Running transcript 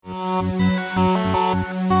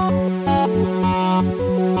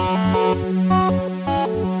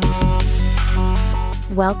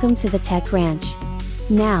Welcome to the Tech Ranch.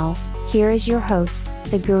 Now, here is your host,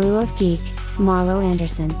 the Guru of Geek, Marlo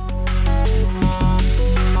Anderson.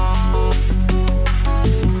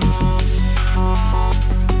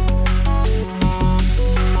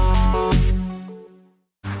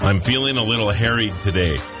 I'm feeling a little harried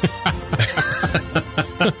today.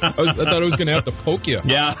 I thought I was going to have to poke you.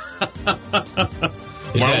 Yeah.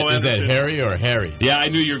 Is that Harry or Harry? Yeah, I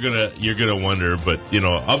knew you're gonna wonder, but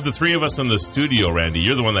of the three of us in the studio, Randy,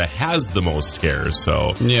 you're the one that has the most hair.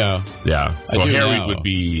 So yeah. So Harry would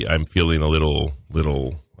be. I'm feeling a little.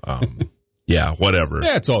 Yeah, whatever.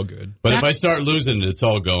 Yeah, it's all good. But if I start losing it, it's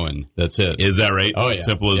all going. That's it. Is that right? Oh, yeah.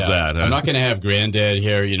 Simple as that. Huh? I'm not going to have granddad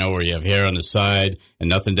hair, where you have hair on the side and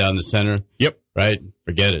nothing down the center. Yep. Right?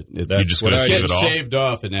 Forget it. You're just going to shave it all? Shaved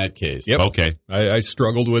off in that case. Yep. Okay. I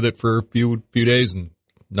struggled with it for a few days, and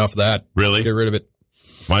enough of that. Really? Get rid of it.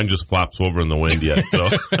 Mine just flops over in the wind yet, so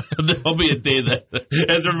there'll be a day that,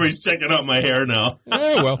 as everybody's checking out my hair now.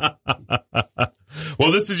 Well.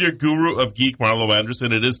 Well, this is your Guru of Geek, Marlo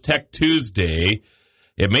Anderson. It is Tech Tuesday.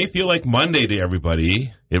 It may feel like Monday to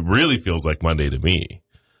everybody. It really feels like Monday to me.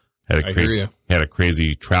 I hear you. Had a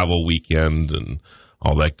crazy travel weekend, and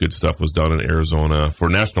all that good stuff was done in Arizona for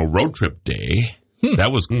National Road Trip Day.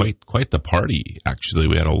 That was quite the party, actually.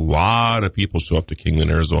 We had a lot of people show up to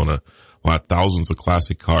Kingman, Arizona. Thousands of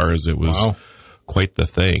classic cars. It was quite the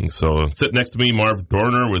thing. So sitting next to me, Marv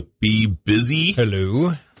Dorner with Be Busy.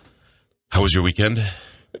 Hello. How was your weekend?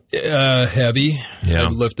 Heavy. Yeah.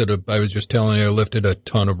 I was just telling you, I lifted a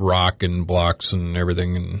ton of rock and blocks and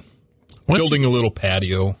everything, and building a little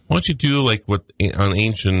patio. Why don't you do like what on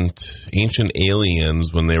Ancient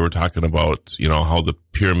Aliens, when they were talking about, how the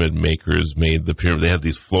pyramid makers made the pyramid. They had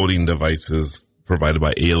these floating devices provided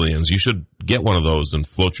by aliens. You should get one of those and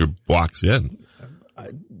float your blocks in.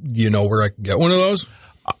 Do you know where I can get one of those?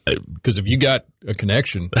 Because if you got a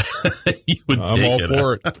connection, I'm all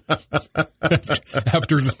for it.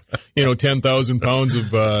 After 10,000 pounds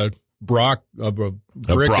of brick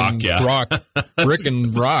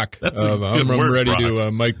and rock. I'm ready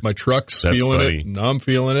to make my trucks. That's feeling funny. it, and I'm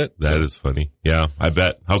feeling it. That is funny. Yeah, I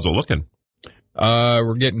bet. How's it looking?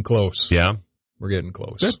 We're getting close. Yeah, we're getting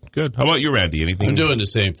close. Good. How about you, Randy? Anything? I'm doing the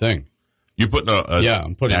same thing. You're putting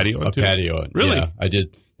I'm putting patio a patio in. Really? Yeah, I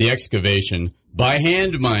did the excavation by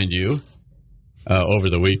hand, mind you, over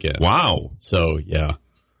the weekend. Wow. So yeah,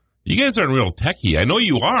 you guys aren't real techie. I know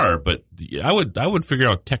you are, but I would figure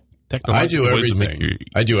out I do everything.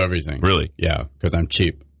 I do everything. Really? Yeah, because I'm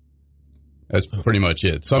cheap. That's pretty much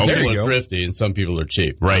it. Some people are thrifty and some people are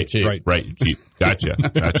cheap. Right. Cheap. Right. Cheap. Gotcha.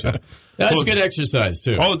 That's good exercise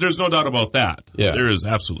too. Oh, there's no doubt about that. Yeah. There is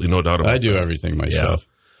absolutely no doubt about that. I do everything myself. Yeah.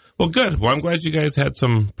 Well, good. Well, I'm glad you guys had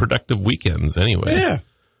some productive weekends anyway. Yeah.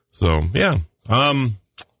 So, yeah.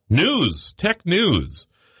 Tech news.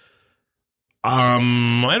 I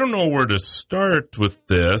don't know where to start with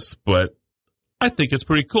this, but I think it's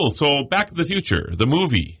pretty cool. So, Back to the Future, the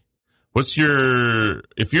movie. If you're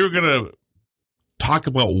going to talk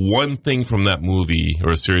about one thing from that movie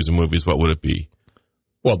or a series of movies, what would it be?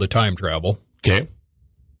 Well, the time travel. Okay.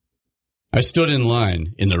 I stood in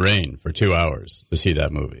line in the rain for 2 hours to see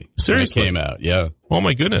that movie. Seriously? When it came out, yeah. Oh,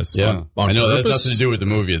 my goodness. Yeah. On I know purpose? that has nothing to do with the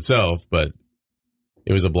movie itself, but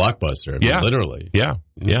it was a blockbuster. I mean, literally. Yeah.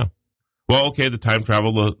 Well, okay, the time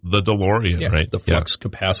travel, the DeLorean, right? The flux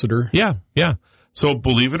capacitor. Yeah. So,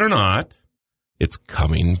 believe it or not, it's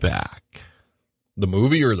coming back. The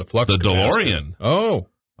movie or the flux The capacitor? DeLorean. Oh.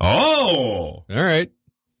 All right.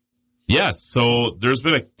 Yes. So there's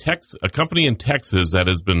been a company in Texas that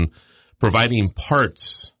has been providing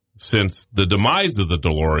parts since the demise of the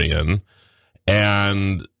DeLorean,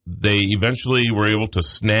 and they eventually were able to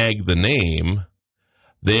snag the name.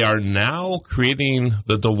 They are now creating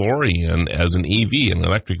the DeLorean as an EV, an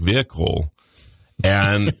electric vehicle.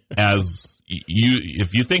 And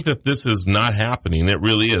if you think that this is not happening, it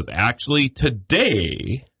really is. Actually,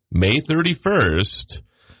 today, May 31st,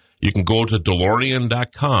 you can go to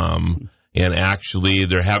DeLorean.com, and actually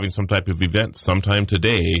they're having some type of event sometime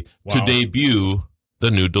today to debut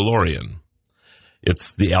the new DeLorean.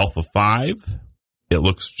 It's the Alpha 5. It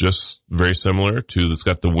looks just very similar to, it's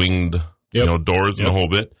got the winged doors and the whole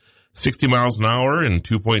bit. 60 miles an hour in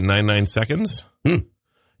 2.99 seconds.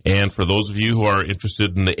 And for those of you who are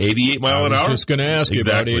interested in the 88 mile an hour. I was just going to ask you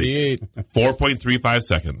about 88. 4.35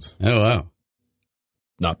 seconds. Oh, wow.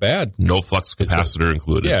 Not bad. No flux capacitor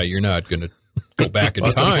included. Yeah, you're not going to go back in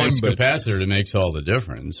time. It's the capacitor that makes all the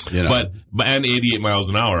difference. But and 88 miles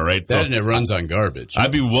an hour, right? That and it runs on garbage.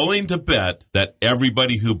 I'd be willing to bet that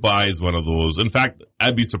everybody who buys one of those, in fact,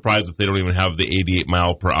 I'd be surprised if they don't even have the 88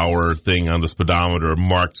 mile per hour thing on the speedometer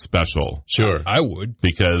marked special. Sure. I would.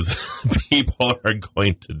 Because people are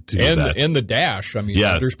going to do that. And the dash. I mean,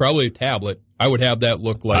 there's probably a tablet. I would have that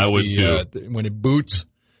look like when it boots,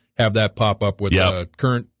 have that pop up with the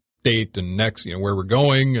current date and next, where we're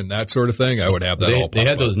going and that sort of thing. I would have that all pop They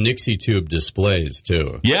had up. those Nixie tube displays,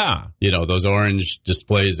 too. Yeah. Those orange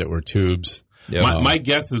displays that were tubes. Yeah. My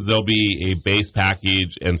guess is there'll be a base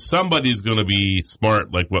package, and somebody's going to be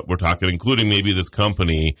smart, like what we're talking, including maybe this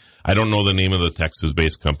company. I don't know the name of the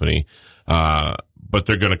Texas-based company, but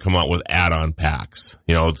they're going to come out with add-on packs.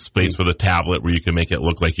 Space for the tablet where you can make it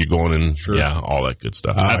look like you're going in, all that good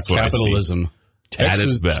stuff. That's what capitalism.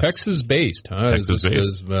 Texas-based, huh?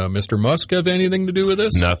 Texas-based. Does Mr. Musk have anything to do with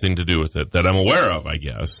this? Nothing to do with it that I'm aware of, I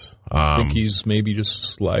guess. I think he's maybe just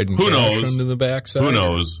sliding who knows? into the backside. Who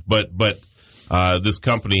knows? But this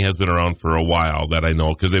company has been around for a while that I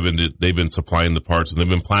know because they've been supplying the parts and they've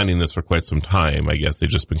been planning this for quite some time. I guess they've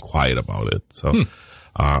just been quiet about it. So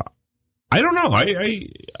I don't know.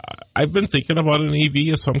 I've been thinking about an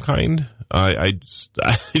EV of some kind. I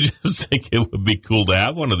just think it would be cool to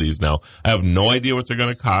have one of these now. I have no idea what they're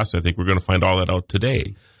going to cost. I think we're going to find all that out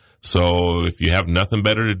today. So if you have nothing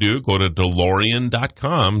better to do, go to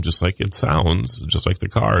DeLorean.com, just like it sounds, just like the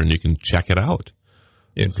car, and you can check it out.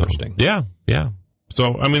 Interesting. So, yeah.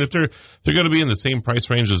 So, I mean, if they're going to be in the same price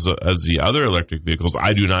range as the other electric vehicles,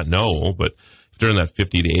 I do not know, but if they're in that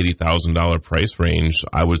 $50,000 to $80,000 price range,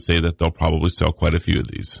 I would say that they'll probably sell quite a few of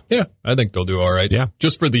these. Yeah, I think they'll do all right. Yeah.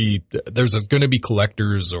 Just for there's going to be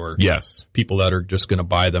collectors or people that are just going to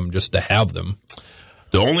buy them just to have them.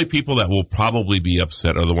 The only people that will probably be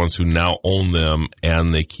upset are the ones who now own them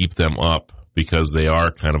and they keep them up because they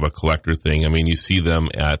are kind of a collector thing. I mean, you see them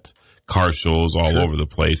at car shows all over the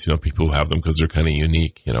place, people who have them because they're kind of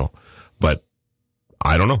unique, but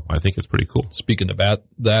I don't know. I think it's pretty cool. Speaking of the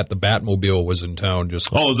Batmobile was in town just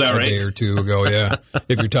is that right? A day or two ago, yeah.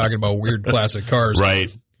 If you're talking about weird classic cars. Right.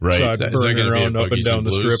 Saw it burning around up and down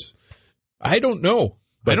the strip. I don't know.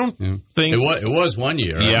 I don't think... It was one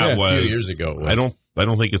year. Yeah, it was. A few years ago. I don't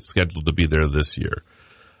think it's scheduled to be there this year.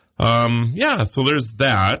 So there's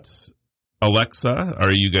that. Alexa,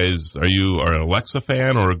 are you an Alexa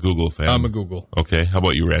fan or a Google fan? I'm a Google. Okay. How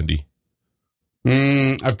about you, Randy?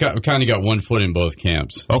 I've kind of got one foot in both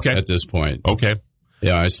camps. Okay. At this point. Okay.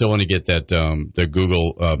 Yeah, I still want to get that the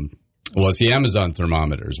Google. It's the Amazon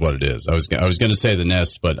thermometer is what it is. I was going to say the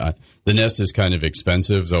Nest, but the Nest is kind of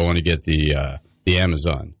expensive, so I want to get the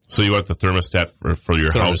Amazon. So you want the thermostat for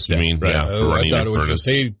your house? You mean? Right. Yeah. I thought it was just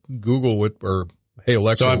Google or hey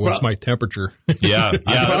Alexa, what's my temperature? Yeah.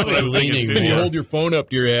 I'm probably leaning more. You hold your phone up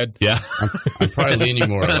to your head. Yeah. I'm probably leaning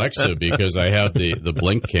more Alexa because I have the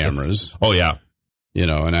Blink cameras. Oh yeah.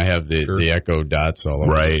 And I have the Echo Dots all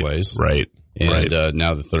over the place. Right. And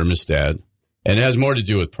now the thermostat. And it has more to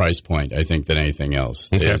do with price point, I think, than anything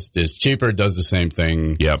else. Okay. It's cheaper, it does the same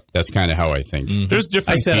thing. Yep. That's kind of how I think. Mm-hmm. There's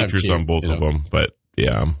different features on both of them, but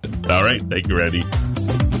yeah. All right. Thank you, Randy.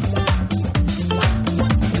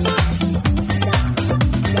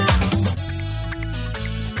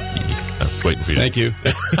 Waiting for you. Thank you.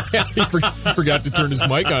 He forgot to turn his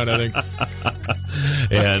mic on, I think.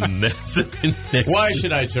 And next, why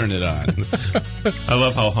should I turn it on? I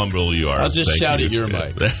love how humble you are. I'll just shout at your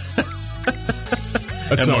mic.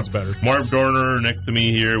 That sounds better. Marv Dorner next to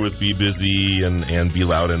me here with Be Busy and Be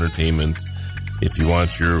Loud Entertainment. If you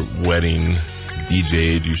want your wedding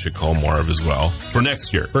DJ'd, you should call Marv as well. For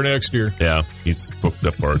next year. Yeah, he's booked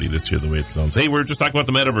up already this year the way it sounds. Hey, we're just talking about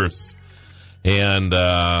the metaverse. And,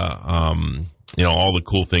 all the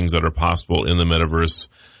cool things that are possible in the metaverse.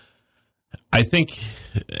 I think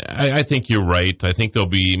you're right. I think there'll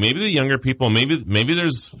be maybe the younger people, maybe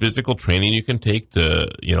there's physical training you can take to,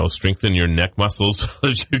 strengthen your neck muscles so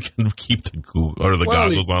that you can keep the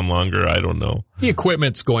goggles on longer. I don't know. The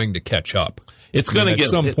equipment's going to catch up. It's going to get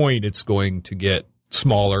at some point. It's going to get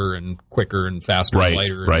smaller and quicker and faster and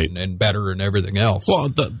lighter and better and everything else. Well,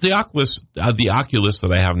 the Oculus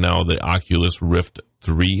that I have now, the Oculus Rift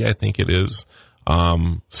 3, I think it is,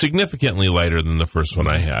 significantly lighter than the first one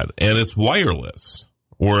I had. And it's wireless,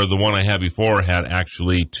 where the one I had before had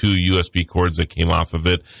actually 2 USB cords that came off of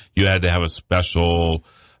it. You had to have a special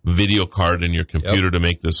video card in your computer to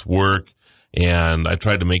make this work. And I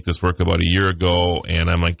tried to make this work about a year ago, and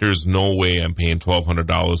I'm like, there's no way I'm paying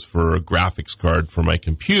 $1,200 for a graphics card for my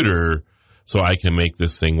computer so I can make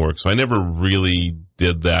this thing work. So I never really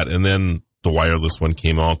did that. And then the wireless one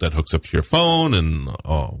came out that hooks up to your phone, and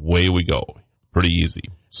away we go. pretty easy.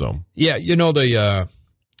 So yeah,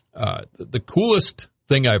 the coolest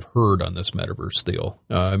thing I've heard on this metaverse deal,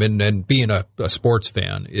 and being a sports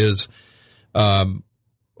fan, is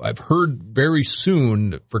I've heard very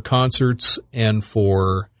soon for concerts and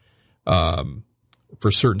for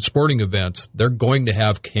certain sporting events, they're going to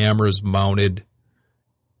have cameras mounted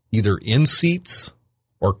either in seats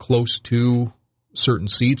or close to certain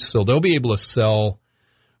seats. So they'll be able to sell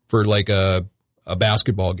for like a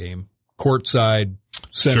basketball game, courtside,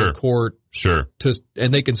 center court. Sure.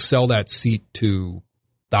 And they can sell that seat to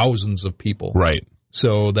thousands of people. Right.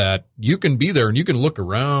 So that you can be there and you can look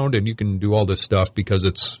around and you can do all this stuff because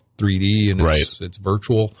it's 3D and it's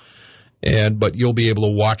virtual. But you'll be able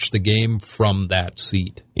to watch the game from that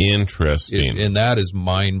seat. Interesting. And that is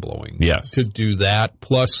mind-blowing. Yes. To do that,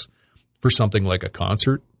 plus for something like a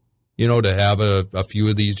concert, to have a few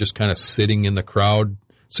of these just kind of sitting in the crowd.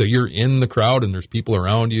 So you're in the crowd and there's people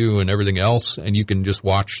around you and everything else, and you can just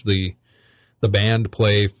watch the band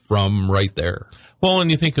play from right there. Well, when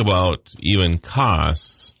you think about even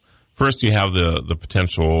costs, first you have the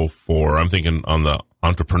potential for, I'm thinking on the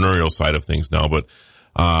entrepreneurial side of things now, but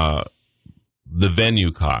the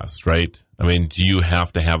venue cost, right? I mean, do you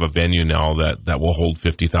have to have a venue now that will hold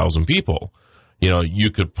 50,000 people?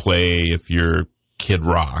 You could play, if you're Kid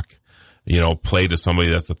Rock, play to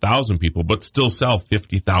somebody that's 1,000 people, but still sell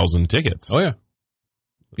 50,000 tickets. Oh, yeah.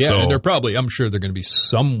 Yeah, so, and I'm sure they're going to be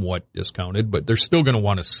somewhat discounted, but they're still going to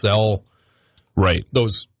want to sell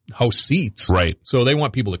those house seats. Right. So they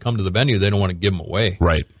want people to come to the venue. They don't want to give them away.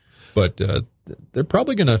 Right. But they're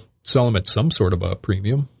probably going to sell them at some sort of a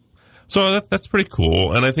premium. So that's pretty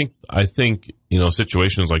cool. And I think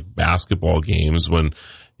situations like basketball games, when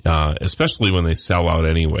especially when they sell out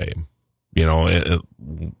anyway, you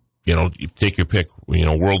take your pick,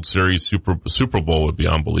 World Series, Super Bowl would be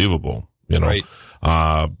unbelievable, Right.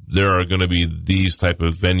 There are going to be these type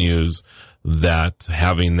of venues that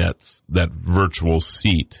having that virtual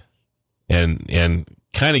seat and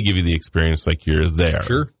kind of give you the experience like you're there.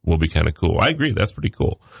 Sure. Will be kind of cool. I agree. That's pretty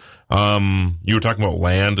cool. You were talking about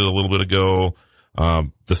land a little bit ago.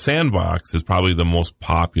 The Sandbox is probably the most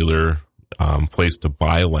popular place to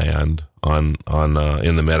buy land on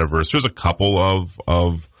in the metaverse. There's a couple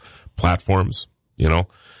of platforms,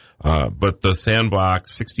 but the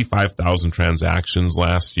Sandbox, 65,000 transactions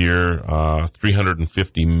last year,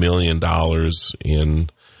 $350 million in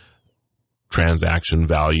transaction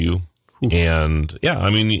value. Ooh. And yeah,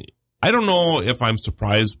 I mean, I don't know if I'm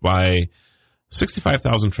surprised by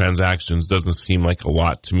 65,000 transactions. Doesn't seem like a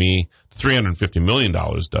lot to me. $350 million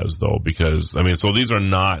does, though, because, so these are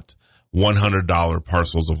not $100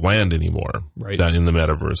 parcels of land anymore, right? In the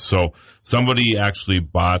metaverse. So somebody actually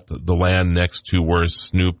bought the land next to where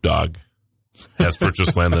Snoop Dogg has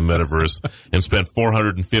purchased land in the metaverse and spent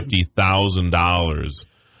 $450,000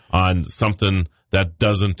 on something that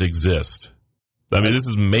doesn't exist. This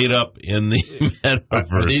is made up in the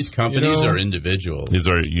metaverse. Are these companies or individuals? These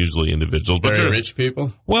are usually individuals. Very rich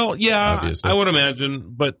people? Well, yeah, obviously. I would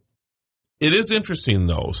imagine. But it is interesting,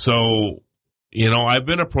 though. So, I've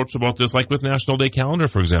been approached about this, like with National Day Calendar,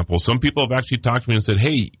 for example. Some people have actually talked to me and said,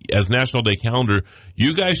 hey, as National Day Calendar,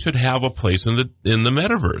 you guys should have a place in the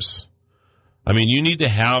metaverse. You need to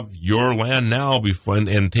have your land now before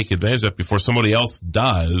and take advantage of it before somebody else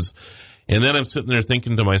does. And then I'm sitting there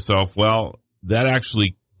thinking to myself, well, that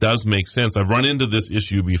actually does make sense. I've run into this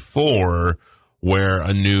issue before where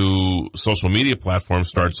a new social media platform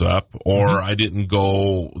starts up, or I didn't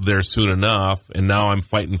go there soon enough, and now I'm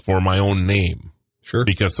fighting for my own name. Sure.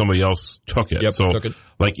 Because somebody else took it. Yep, so, took it.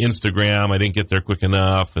 Like Instagram, I didn't get there quick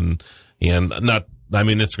enough, and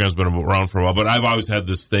Instagram's been around for a while, but I've always had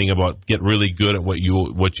this thing about get really good at what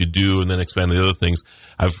you do and then expand the other things.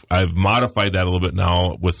 I've modified that a little bit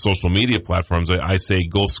now with social media platforms. I say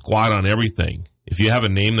go squat on everything. If you have a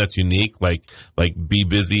name that's unique, like Be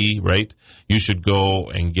Busy, right? You should go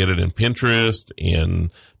and get it in Pinterest,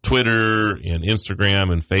 in Twitter, in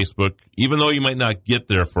Instagram, and Facebook. Even though you might not get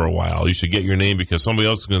there for a while, you should get your name because somebody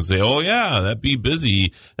else is going to say, oh yeah, that Be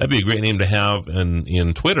Busy, that'd be a great name to have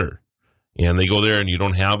in Twitter. And they go there and you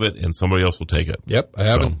don't have it and somebody else will take it. Yep. I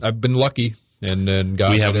haven't. I've been lucky and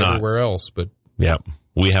got it everywhere else, but. Yep.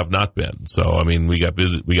 We have not been. So, we got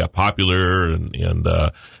busy, we got popular and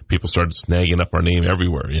people started snagging up our name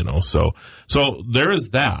everywhere, So there is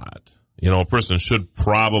that. A person should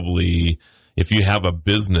probably, if you have a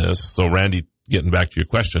business, so Randy, getting back to your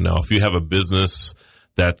question now, if you have a business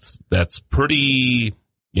that's pretty,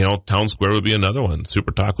 Town Square would be another one.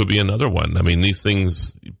 Super Talk would be another one. These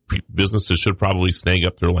things, businesses should probably snag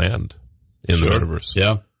up their land in the metaverse.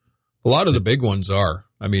 Yeah. A lot of the big ones are.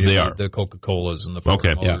 I mean, They are. The Coca-Colas and the Ford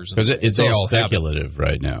Okay. Motors. Because it's they all have it. speculative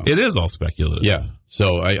right now. It is all speculative. Yeah.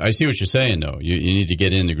 So I see what you're saying, though. You need to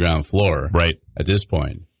get in the ground floor Right. at this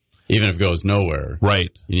point. Even if it goes nowhere,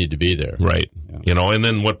 Right. you need to be there. Right. Yeah. You know, and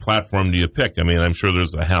then what platform do you pick? I mean, I'm sure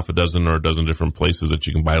there's a half a dozen or a dozen different places that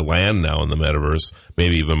you can buy land now in the metaverse,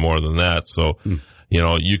 maybe even more than that. So, you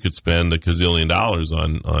know, you could spend $1 gazillion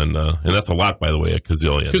on, and that's a lot, by the way, $1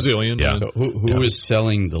 gazillion. Gazillion. Yeah. So who is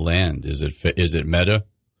selling the land? Is it Meta?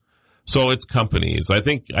 So it's companies. I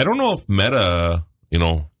don't know if Meta, you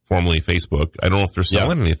know, formerly Facebook, I don't know if they're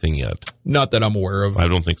selling anything yet. Not that I'm aware of. I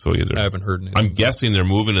don't think so either. I haven't heard anything. I'm guessing they're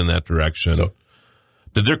moving in that direction. So-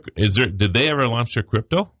 Did they ever launch their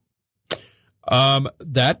crypto?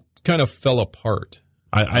 That kind of fell apart.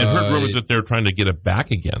 I heard rumors that they're trying to get it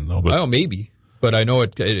back again, though. But Oh, maybe. But I know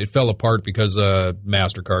it fell apart because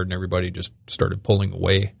MasterCard and everybody just started pulling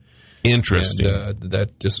away. interesting. And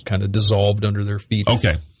that just kind of dissolved under their feet.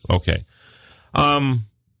 Okay.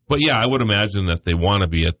 But yeah, I would imagine that they want to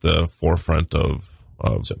be at the forefront of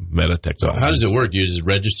meta So technology. how does it work? Do you just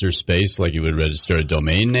register space like you would register a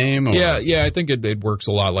domain name? Or Yeah, I think it works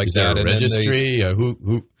a lot like is that. there a And then registry?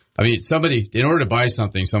 Who? I mean, somebody, in order to buy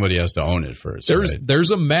something, somebody has to own it first. Right?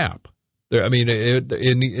 There's a map. There, I mean,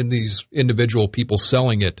 in these individual people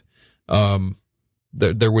selling it,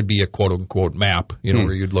 there would be a quote unquote map, you know,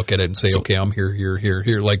 where you'd look at it and say, okay, I'm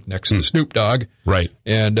here, like next to Snoop Dogg, Right.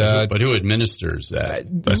 and But who administers that?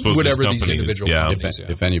 I suppose whatever these these companies, individual yeah. companies,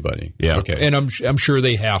 If anybody. Yeah. Okay. and I'm sure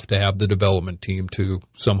they have to have the development team to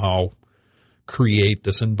somehow create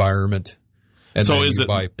this environment. And So then is you it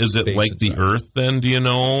buy space like the inside. Earth then? Do you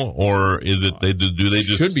know, or is it do they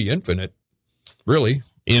just should be infinite? Really?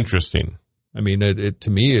 interesting? I mean, to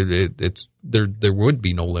me, it's there would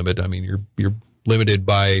be no limit. I mean, you're limited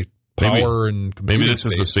by power and computing Maybe this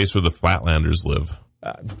is the space where the Flatlanders live.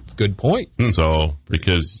 Good point. So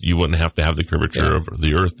because you wouldn't have to have the curvature of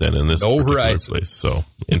the Earth then in this No particular horizon. place. So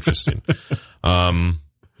interesting.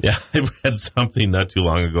 Yeah, I read something not too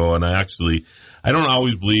long ago, and I don't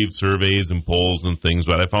always believe surveys and polls and things,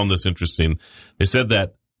 but I found this interesting. They said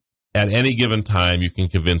that at any given time, you can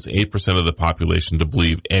convince 8% of the population to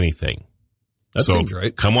believe anything. That So seems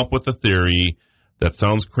right. come up with a theory that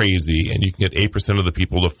sounds crazy, and you can get 8% of the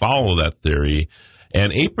people to follow that theory.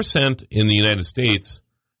 And 8% in the United States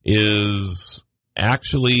is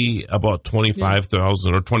actually about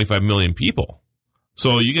 25,000 or 25 million people.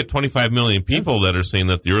 So you get 25 million people that are saying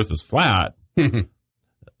that the Earth is flat.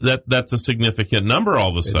 That's a significant number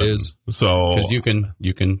all of a sudden. is. So Because you can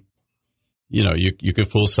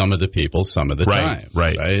fool some of the people some of the Right, time.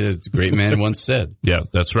 right. As a great man once said. yeah,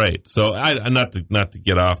 that's right. So I not to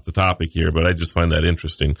get off the topic here, but I just find that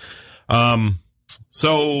interesting.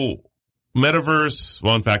 So metaverse.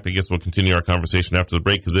 Well, in fact, I guess we'll continue our conversation after the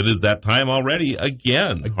break because it is that time already.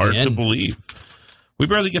 Again. Hard to believe. We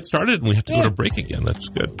barely get started and we have to go to break again. That's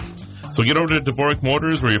good. So get over to Dvorak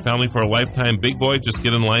Motors, where your family for a lifetime. Big boy, just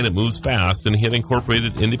get in line. It moves fast. And Hit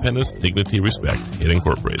Incorporated, independence, dignity, respect. Hit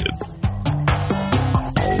Incorporated.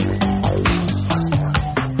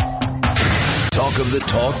 Talk of the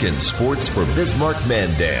talk and sports for Bismarck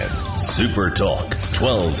Mandan. Super Talk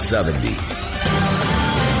 1270.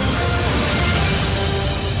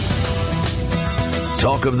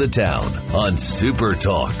 Talk of the town on Super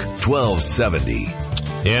Talk 1270.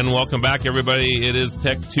 And welcome back, everybody. It is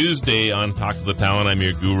Tech Tuesday on Talk of the Town. I'm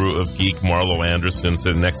your guru of geek, Marlo Anderson.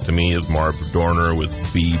 Sitting next to me is Marv Dorner with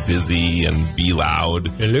Be Busy and Be Loud.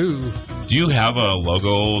 Hello. Do you have a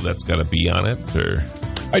logo that's got a B on it? Or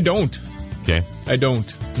I don't. okay, I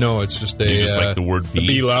don't. No, it's just you just like the word the B.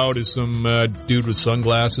 Be Loud is some dude with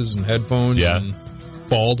sunglasses and headphones. Yeah. And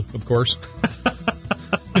bald, of course.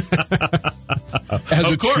 As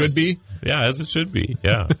Of it course. should be. Yeah, as it should be.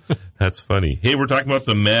 Yeah, that's funny. Hey, we're talking about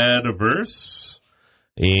the metaverse,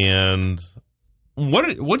 and where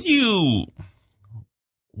do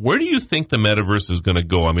you think the metaverse is going to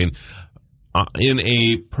go? I mean, in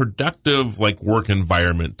a productive like work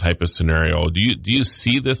environment type of scenario, do you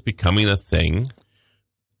see this becoming a thing?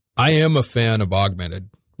 I am a fan of augmented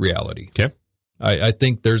reality. Okay. I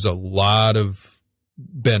think there's a lot of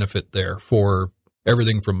benefit there for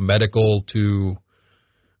everything from medical to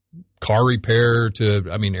car repair to,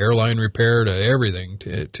 airline repair to everything,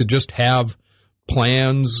 to just have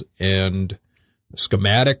plans and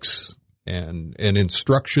schematics and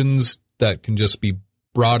instructions that can just be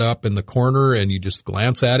brought up in the corner and you just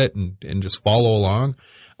glance at it and just follow along.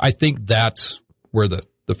 I think that's where the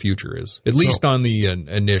future is, at least on the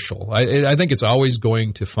initial. I think it's always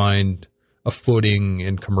going to find a footing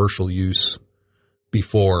in commercial use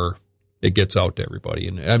before it gets out to everybody.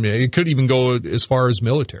 And I mean, it could even go as far as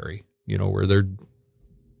military, where they're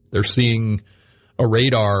they're seeing a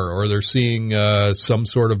radar or they're seeing some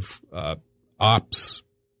sort of ops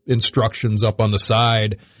instructions up on the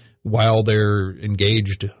side while they're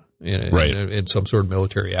engaged in some sort of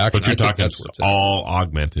military action. But you're talking all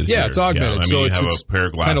augmented. Yeah, it's augmented. Yeah, I mean, so it's a pair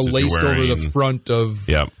of glasses kind of laced over the front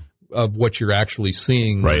of what you're actually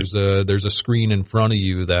seeing. Right. There's a screen in front of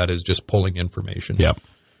you that is just pulling information. Yep.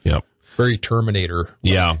 Very Terminator.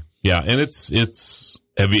 Yeah. And it's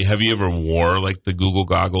have you ever wore like the Google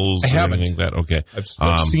goggles? I haven't. Anything like that? Okay.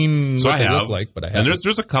 I've seen so what they look like, but I haven't. And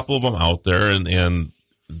there's a couple of them out there, and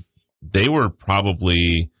they were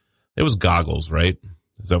it was goggles, right?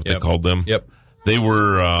 Is that what they called them? Yep. They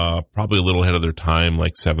were probably a little ahead of their time,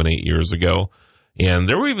 like 7-8 years ago. And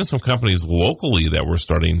there were even some companies locally that were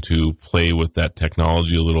starting to play with that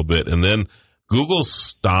technology a little bit. And then Google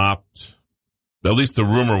stopped, at least the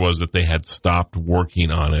rumor was that they had stopped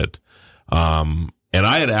working on it. And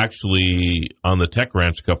I had actually, on the Tech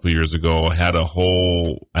Ranch a couple of years ago,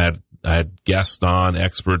 I had guests on,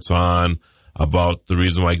 experts on, about the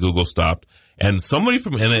reason why Google stopped. And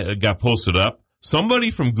and it got posted up. Somebody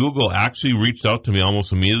from Google actually reached out to me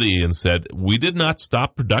almost immediately and said, we did not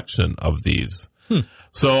stop production of these.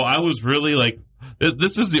 So I was really like,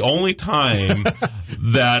 this is the only time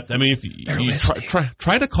that, I mean, if you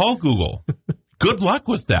try to call Google, good luck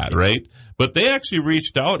with that, right? But they actually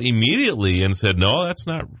reached out immediately and said, no,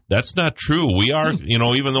 that's not true. We are,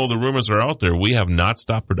 even though the rumors are out there, we have not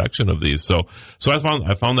stopped production of these. So I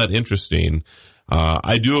found that interesting.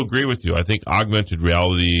 I do agree with you. I think augmented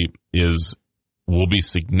reality will be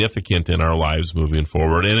significant in our lives moving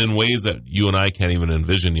forward, and in ways that you and I can't even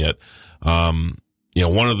envision yet.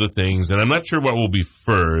 One of the things, and I'm not sure what will be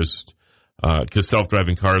first, because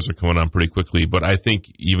self-driving cars are coming on pretty quickly, but I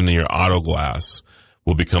think even your auto glass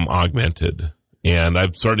will become augmented. And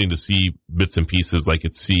I'm starting to see bits and pieces like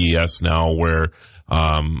at CES now where,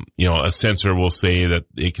 a sensor will say that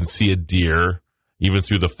it can see a deer even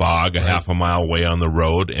through the fog half a mile away on the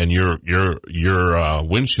road, and your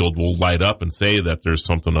windshield will light up and say that there's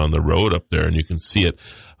something on the road up there, and you can see it,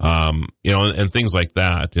 and things like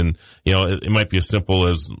that. And, it might be as simple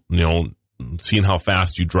as, seeing how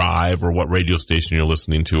fast you drive or what radio station you're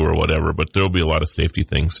listening to or whatever, but there'll be a lot of safety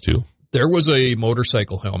things too. There was a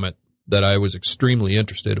motorcycle helmet that I was extremely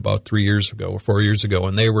interested about 3 years ago or 4 years ago,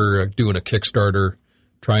 and they were doing a Kickstarter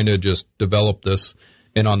trying to just develop this,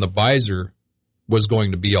 and on the visor was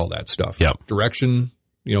going to be all that stuff. Yep. Direction,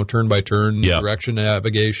 turn by turn, direction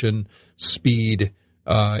navigation, speed,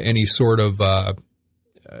 any sort of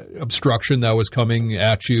obstruction that was coming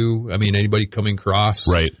at you. I mean, anybody coming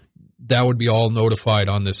across. Right. That would be all notified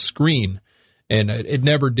on this screen. And it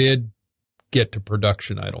never did get to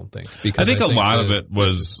production, I don't think. Because I think a lot of it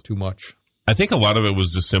was too much. I think a lot of it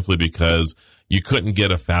was just simply because you couldn't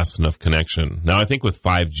get a fast enough connection. Now, I think with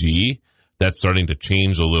 5G, that's starting to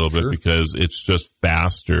change a little bit because it's just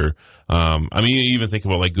faster. You even think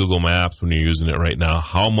about like Google Maps when you're using it right now,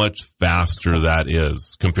 how much faster that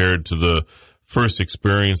is compared to the first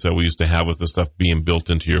experience that we used to have with the stuff being built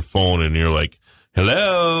into your phone, and you're like,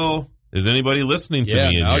 hello, is anybody listening to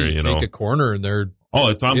me in now here? You take a corner and they're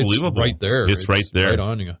it's unbelievable. It's right there. It's right there. Right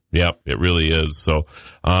on you. Yep, it really is. So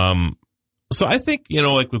I think,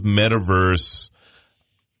 like with Metaverse,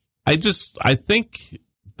 I think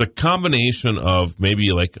the combination of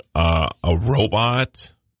maybe like a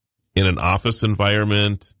robot in an office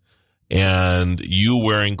environment and you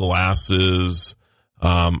wearing glasses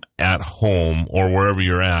at home or wherever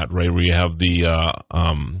you're at, right, where you have the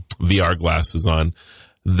VR glasses on,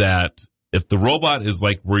 that if the robot is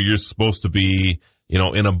like where you're supposed to be,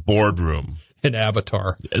 in a boardroom. An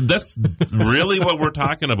avatar. That's really what we're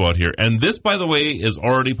talking about here. And this, by the way, is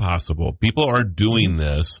already possible. People are doing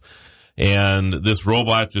this. And this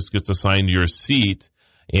robot just gets assigned to your seat,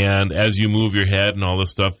 and as you move your head and all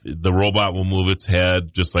this stuff, the robot will move its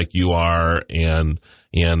head just like you are, and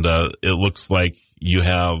it looks like you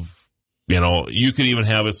have, you could even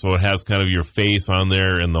have it so it has kind of your face on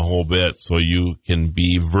there and the whole bit, so you can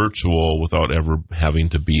be virtual without ever having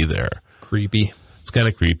to be there. Creepy. It's kind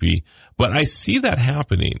of creepy, but I see that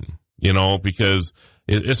happening, because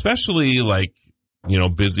especially like,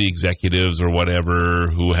 busy executives or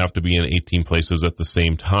whatever who have to be in 18 places at the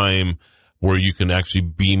same time, where you can actually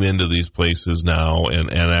beam into these places now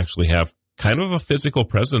and actually have kind of a physical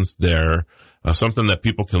presence there, something that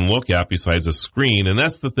people can look at besides a screen. And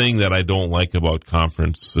that's the thing that I don't like about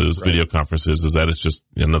conferences, video conferences, is that it's just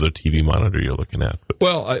another TV monitor you're looking at.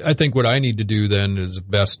 Well, I think what I need to do then is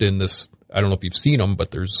invest in this. I don't know if you've seen them,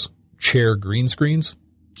 but there's chair green screens.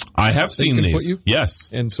 I have seen these. Yes.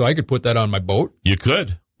 And so I could put that on my boat. You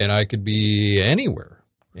could. And I could be anywhere.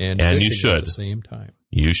 And you should. At the same time.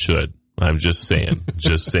 You should. I'm just saying.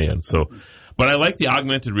 So, but I like the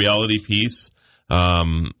augmented reality piece.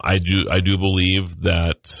 I do believe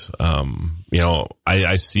that,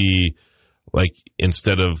 I see, like,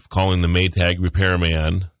 instead of calling the Maytag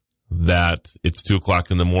repairman, that it's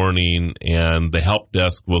 2:00 in the morning and the help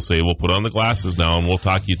desk will say, we'll put on the glasses now and we'll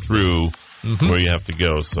talk you through where you have to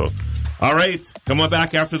go. So, all right, come on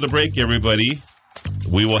back after the break, everybody.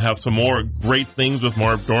 We will have some more great things with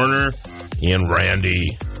Marv Dorner and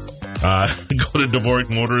Randy. Go to Dvorak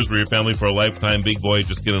Motors, where your family for a lifetime. Big boy,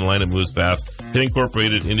 just get in line, it moves fast. Hit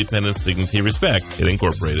Incorporated, independence, dignity, respect. Hit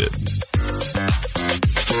Incorporated.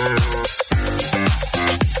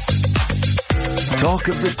 Talk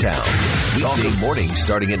of the Town. Weekday morning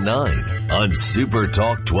starting at 9 on Super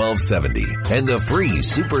Talk 1270 and the free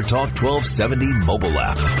Super Talk 1270 mobile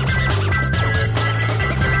app.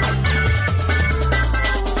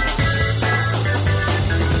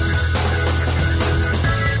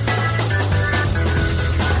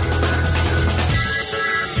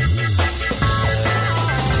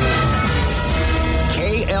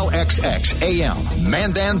 KLXX AM,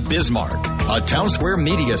 Mandan, Bismarck. A Town Square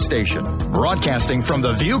media station, broadcasting from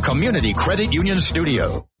the View Community Credit Union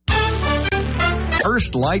Studio.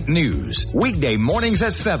 First Light News, weekday mornings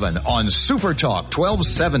at 7 on Super Talk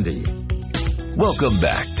 1270. Welcome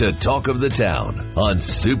back to Talk of the Town on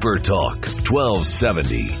Super Talk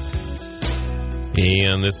 1270.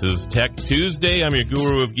 And this is Tech Tuesday. I'm your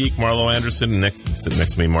guru of geek, Marlo Anderson. Sitting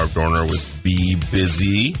next to me, Marv Dorner with Be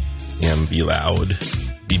Busy and Be Loud.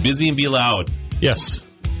 Be busy and be loud. Yes.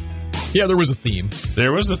 Yeah, there was a theme.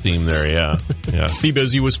 There was a theme there, yeah. Be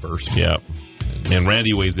busy was first. Yeah. And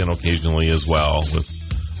Randy weighs in occasionally as well with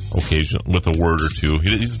a word or two.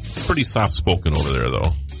 He's pretty soft-spoken over there,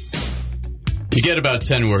 though. You get about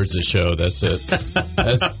 10 words a show, that's it.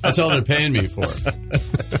 That's all they're paying me for.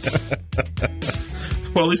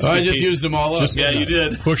 Well, at least I just used them all up. Yeah, you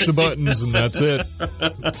did. Push the buttons, and that's it.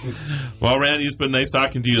 Well, Randy, it's been nice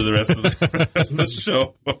talking to you the rest of the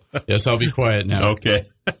show. Yes, I'll be quiet now. Okay.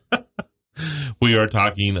 We are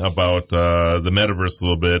talking about the metaverse a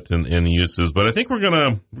little bit and uses, but I think we're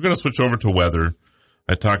gonna switch over to weather.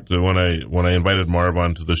 I talked to when I invited Marv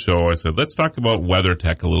onto the show. I said, let's talk about weather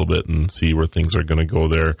tech a little bit and see where things are going to go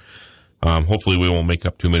there. Hopefully, we won't make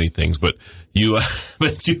up too many things. But you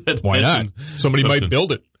had why not? Somebody might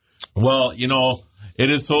build it. Well,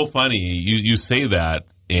 it is so funny. You say that,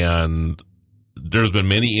 and there's been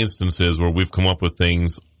many instances where we've come up with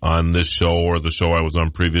things on this show or the show I was on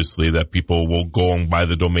previously that people will go and buy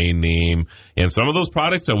the domain name. And some of those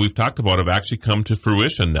products that we've talked about have actually come to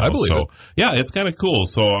fruition now. I believe it. Yeah, it's kind of cool.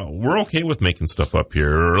 So we're okay with making stuff up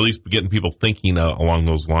here, or at least getting people thinking along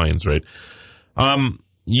those lines, right?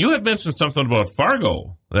 You had mentioned something about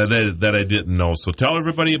Fargo that I didn't know. So tell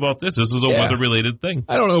everybody about this. This is a weather-related thing.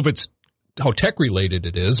 I don't know if it's how tech-related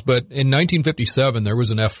it is, but in 1957, there was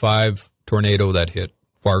an F5 tornado that hit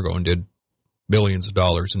Fargo and did millions of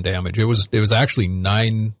dollars in damage. It was actually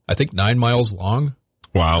 9 miles long.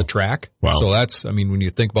 Wow. The track. Wow. So that's, when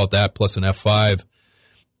you think about that plus an F5,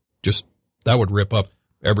 just that would rip up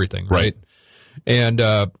everything, right? And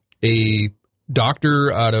a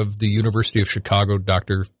doctor out of the University of Chicago,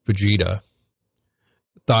 Dr. Fujita,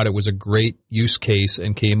 thought it was a great use case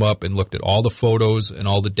and came up and looked at all the photos and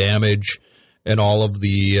all the damage and all of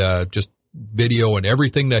the just video and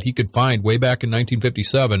everything that he could find way back in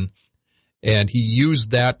 1957. And he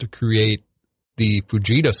used that to create the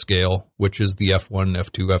Fujita scale, which is the F1,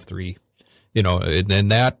 F2, F3,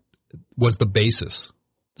 and that was the basis.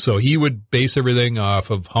 So he would base everything off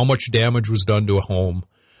of how much damage was done to a home,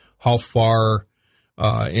 how far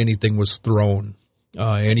anything was thrown,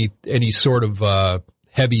 any sort of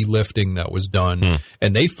heavy lifting that was done.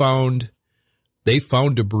 And they found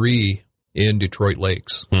debris in Detroit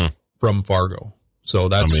Lakes from Fargo. So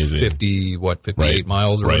that's amazing. 58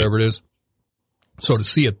 miles or whatever it is. So to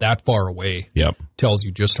see it that far away tells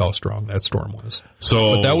you just how strong that storm was.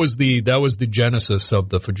 But that was the genesis of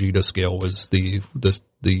the Fujita scale, was the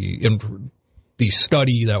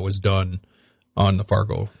study that was done on the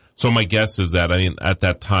Fargo. So my guess is that, at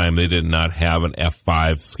that time, they did not have an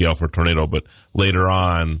F5 scale for tornado, but later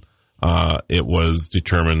on, it was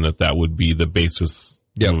determined that would be the basis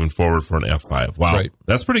moving forward for an F5. Wow. Right.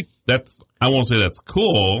 I won't say that's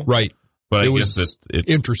cool. Right. But it I was guess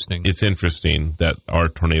interesting. It's interesting that our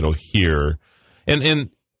tornado here, and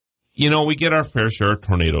we get our fair share of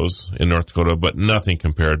tornadoes in North Dakota, but nothing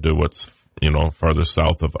compared to what's, farther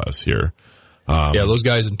south of us here. Those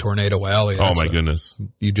guys in Tornado Alley. Oh my goodness!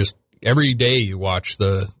 You just every day you watch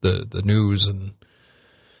the news and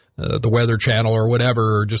the Weather Channel or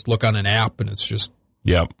whatever, or just look on an app, and it's just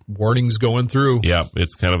Yep. Warnings going through. Yep.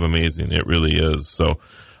 It's kind of amazing. It really is. So,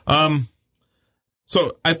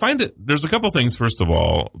 so I find there's a couple things, first of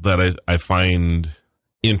all, that I find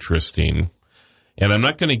interesting. And I'm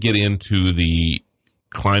not going to get into the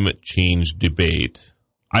climate change debate.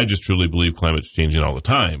 I just truly believe climate's changing all the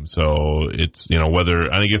time. So it's, whether,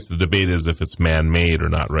 and I guess the debate is if it's man-made or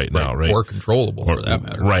not right now, right? Or controllable, for that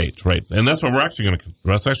matter. Right. And that's what we're actually going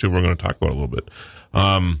to talk about a little bit.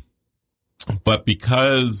 But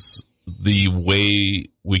because the way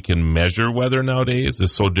we can measure weather nowadays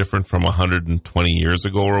is so different from 120 years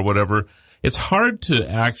ago or whatever, it's hard to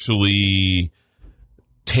actually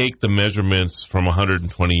take the measurements from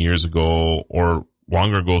 120 years ago or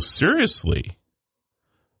longer ago seriously.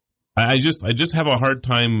 I just have a hard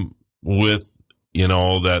time with,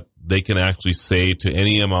 that they can actually say to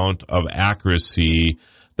any amount of accuracy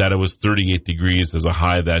that it was 38 degrees as a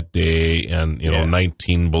high that day and,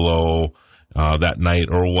 19 below that night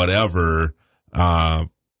or whatever.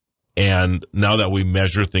 And now that we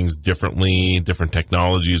measure things differently, different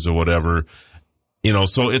technologies or whatever,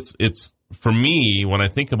 so it's for me, when I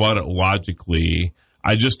think about it logically,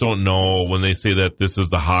 I just don't know when they say that this is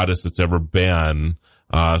the hottest it's ever been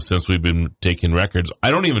since we've been taking records.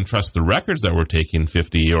 I don't even trust the records that were taken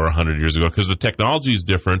 50 or 100 years ago because the technology is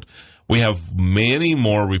different. We have many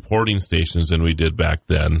more reporting stations than we did back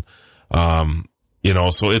then.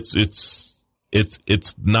 So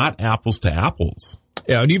it's not apples to apples.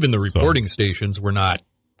 Yeah, and even the reporting stations were not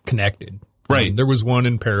connected. Right. I mean, there was one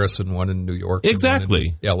in Paris and one in New York.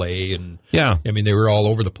 Exactly. And one in L.A. And yeah. I mean, they were all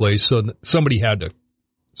over the place. So somebody had to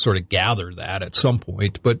sort of gather that at some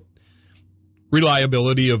point. But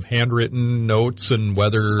reliability of handwritten notes and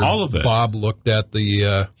whether all of it. Bob looked at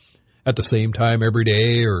the same time every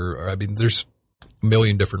day, or I mean, there's a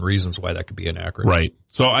million different reasons why that could be inaccurate. Right.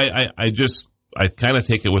 So I kind of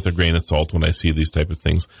take it with a grain of salt when I see these type of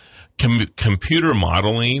things. Computer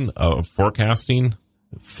modeling of forecasting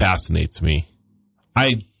fascinates me.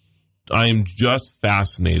 I'm just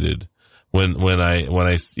fascinated when I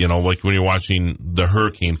like when you're watching the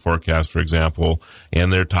hurricane forecast, for example,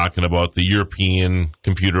 and they're talking about the European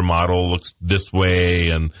computer model looks this way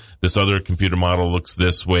and this other computer model looks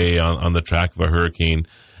this way on the track of a hurricane.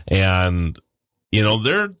 And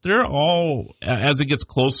they're all, as it gets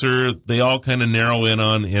closer, they all kind of narrow in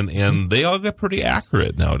on, and they all get pretty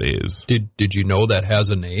accurate nowadays. Did you know that has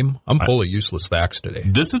a name? I'm full of useless facts today.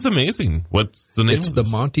 This is amazing. What's the name? It's the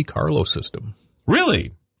Monte Carlo system.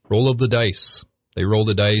 Really? Roll of the dice. They roll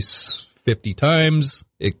the dice 50 times.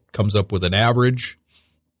 It comes up with an average.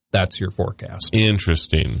 That's your forecast.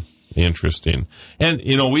 Interesting. And,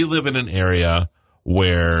 we live in an area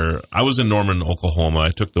where I was in Norman, Oklahoma. I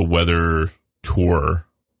took the weather tour.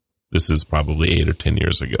 This is probably 8 or 10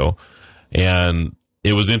 years ago. And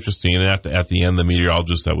it was interesting. And at the end, the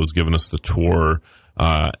meteorologist that was giving us the tour,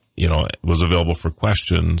 was available for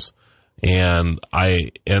questions. And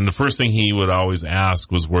the first thing he would always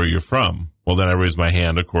ask was where you're from. Well, then I raised my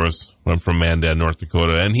hand, of course. I'm from Mandan, North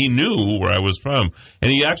Dakota. And he knew where I was from.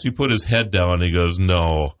 And he actually put his head down and he goes,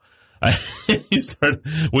 no.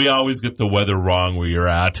 We always get the weather wrong where you're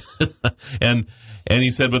at. And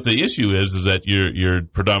he said, but the issue is that you're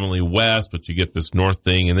predominantly west, but you get this north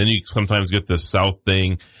thing, and then you sometimes get this south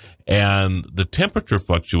thing, and the temperature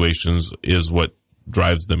fluctuations is what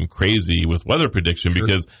drives them crazy with weather prediction. Sure.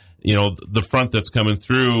 Because the front that's coming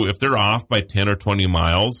through, if they're off by 10 or 20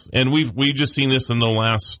 miles, and we've just seen this in the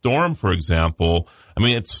last storm, for example. I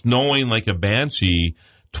mean, it's snowing like a banshee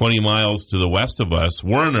 20 miles to the west of us.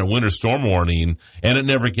 We're in a winter storm warning, and it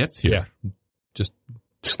never gets here. Yeah, just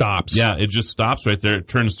stops. Yeah, it just stops right there. It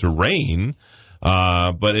turns to rain,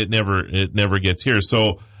 but it never gets here.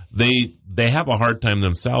 So they have a hard time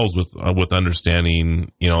themselves with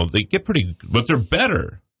understanding. They get pretty, but they're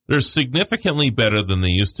better. They're significantly better than they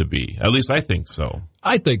used to be. At least I think so.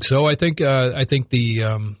 I think so. I think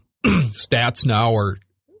the stats now are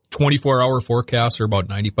 24-hour forecasts are about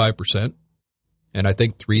 95%, and I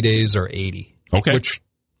think 3 days are 80. Okay. Which,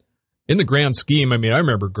 in the grand scheme, I mean, I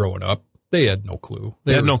remember growing up, they had no clue.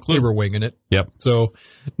 They had no clue. They were winging it. Yep. So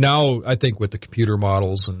now I think with the computer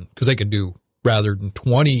models, and because they can do rather than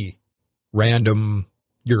 20 random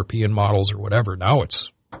European models or whatever, now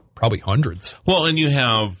it's probably hundreds. Well, and you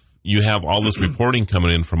have all this reporting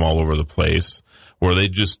coming in from all over the place where they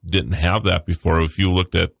just didn't have that before. If you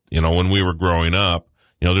looked at, when we were growing up,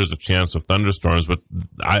 there's a chance of thunderstorms, but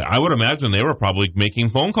I would imagine they were probably making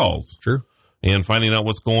phone calls. Sure. And finding out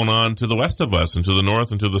what's going on to the west of us and to the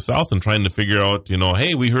north and to the south and trying to figure out,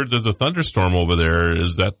 hey, we heard there's a thunderstorm over there.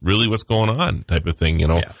 Is that really what's going on type of thing,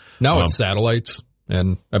 Yeah. Now it's satellites.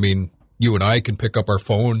 And, I mean, you and I can pick up our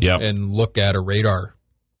phone and look at a radar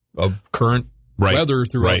of current weather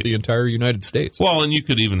throughout the entire United States. Well, and you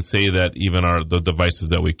could even say that even the devices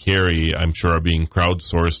that we carry, I'm sure, are being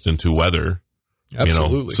crowdsourced into weather.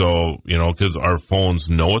 Absolutely. So, because our phones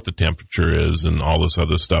know what the temperature is and all this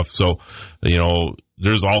other stuff. So,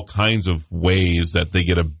 there's all kinds of ways that they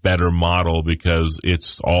get a better model because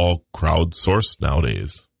it's all crowdsourced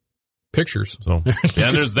nowadays. Pictures. So,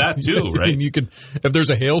 and there's that too, right? You can, if there's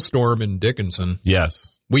a hailstorm in Dickinson.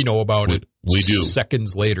 Yes. We know about it. We do.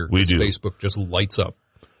 Seconds later. We do. Facebook just lights up.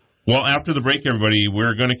 Well, after the break, everybody,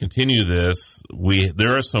 we're going to continue this.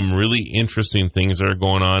 There are some really interesting things that are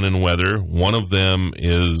going on in weather. One of them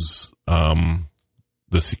is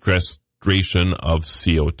the sequestration of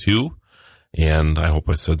CO2, and I hope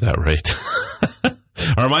I said that right.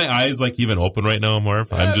 Are my eyes even open right now,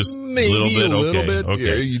 Marv? I'm just maybe a little bit. Okay.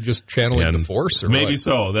 Are you just channeling the force? Or maybe what?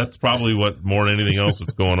 So. That's probably what more than anything else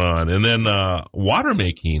that's going on. And then water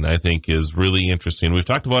making, I think, is really interesting. We've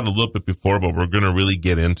talked about it a little bit before, but we're going to really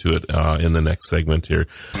get into it in the next segment here.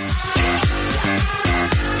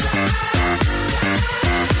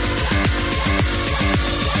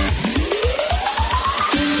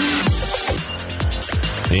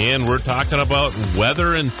 And we're talking about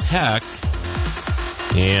weather and tech.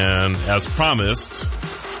 And as promised,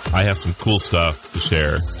 I have some cool stuff to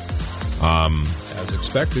share. As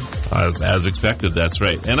expected. As expected, that's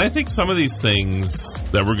right. And I think some of these things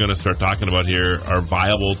that we're going to start talking about here are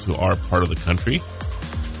viable to our part of the country.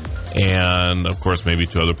 And, of course, maybe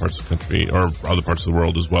to other parts of the country or other parts of the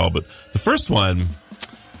world as well. But the first one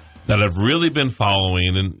that I've really been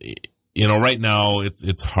following, and, right now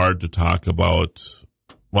it's hard to talk about.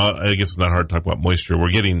 Well, I guess it's not hard to talk about moisture.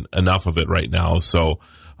 We're getting enough of it right now. So,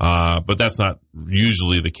 but that's not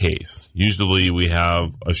usually the case. Usually we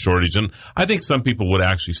have a shortage. And I think some people would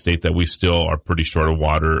actually state that we still are pretty short of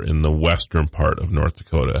water in the western part of North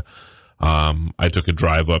Dakota. I took a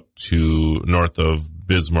drive up to north of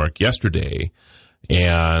Bismarck yesterday,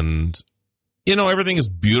 and, everything is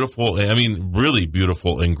beautiful. I mean, really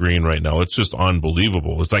beautiful and green right now. It's just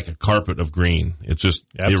unbelievable. It's like a carpet of green. It's just,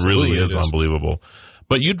 Absolutely, it really is unbelievable.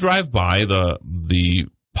 But you drive by the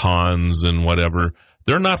ponds and whatever,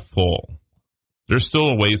 they're not full. There's still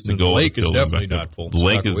a ways to go. The lake is definitely not full. The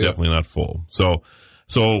lake is definitely not full. So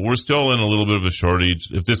we're still in a little bit of a shortage.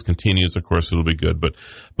 If this continues, of course, it'll be good.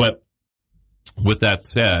 But with that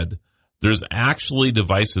said, there's actually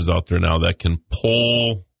devices out there now that can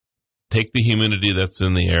take the humidity that's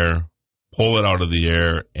in the air, pull it out of the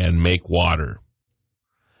air, and make water.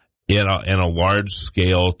 In a large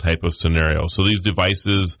scale type of scenario. So these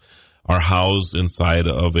devices are housed inside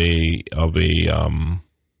of a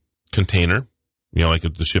container, like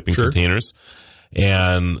the shipping containers,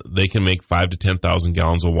 and they can make 5,000 to 10,000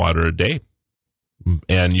 gallons of water a day.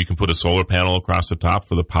 And you can put a solar panel across the top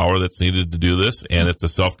for the power that's needed to do this, and it's a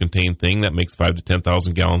self-contained thing that makes 5,000 to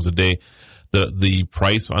 10,000 gallons a day. The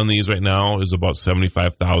price on these right now is about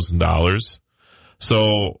 $75,000.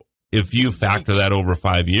 So if you factor that over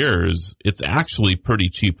 5 years, it's actually pretty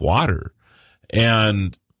cheap water.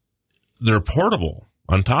 And they're portable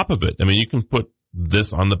on top of it. I mean, you can put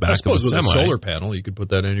this on the back of a semi. With a solar panel, you could put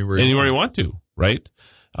that anywhere you want to, right?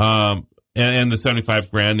 And the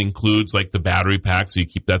 $75,000 includes the battery pack, so you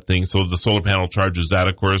keep that thing. So the solar panel charges that,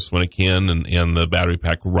 of course, when it can, and the battery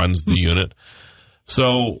pack runs the unit.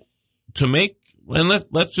 So to make, and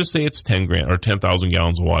let's just say it's $10,000 or 10,000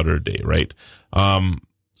 gallons of water a day, right?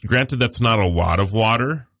 Granted, that's not a lot of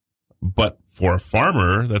water, but for a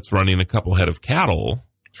farmer that's running a couple head of cattle,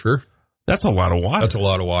 sure, that's a lot of water. That's a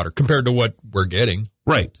lot of water compared to what we're getting.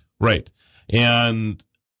 Right. And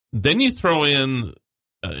then you throw in,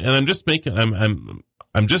 and I'm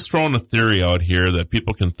just throwing a theory out here that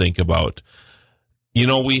people can think about.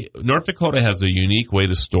 North Dakota has a unique way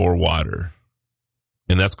to store water,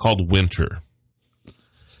 and that's called winter.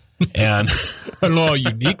 And I don't know how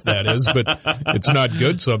unique that is, but it's not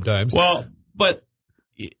good sometimes. Well, but,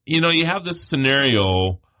 you have this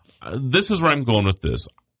scenario. This is where I'm going with this.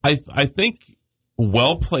 I think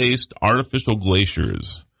well-placed artificial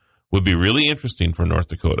glaciers would be really interesting for North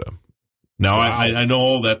Dakota. Now, wow. I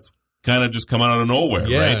know that's kind of just come out of nowhere,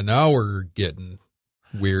 right? Yeah, now we're getting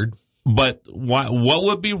weird. But what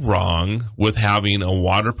would be wrong with having a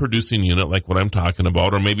water-producing unit like what I'm talking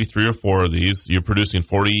about, or maybe 3 or 4 of these? You're producing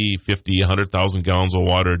 40, 50, 100,000 gallons of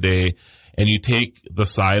water a day, and you take the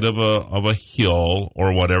side of a hill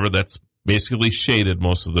or whatever that's basically shaded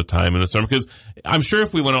most of the time in the summer. Because I'm sure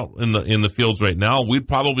if we went out in the fields right now, we'd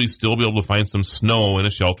probably still be able to find some snow in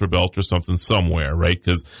a shelter belt or something somewhere, right?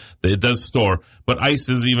 Because it does store. But ice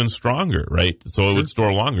is even stronger, right? So it would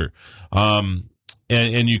store longer.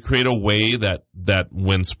 and you create a way that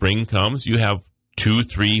when spring comes, you have 2,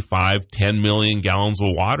 3, 5, 10 million gallons of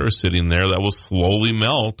water sitting there that will slowly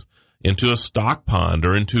melt into a stock pond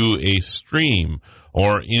or into a stream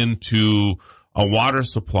or into a water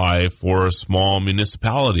supply for a small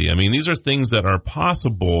municipality. I mean, these are things that are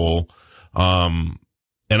possible.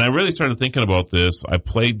 And I really started thinking about this. I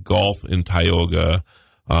played golf in Tioga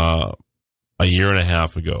a year and a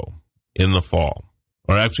half ago in the fall.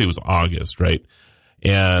 Or actually, it was August, right?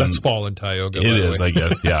 And that's fall in Tioga. It is, I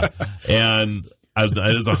guess, yeah. And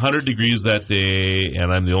it was 100 degrees that day,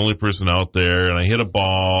 and I'm the only person out there, and I hit a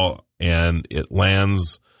ball, and it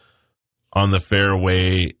lands on the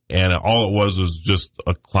fairway, and all it was just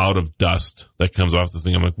a cloud of dust that comes off the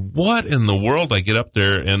thing. I'm like, what in the world? I get up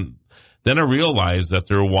there, and then I realized that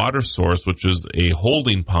their water source, which is a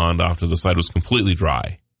holding pond off to the side, was completely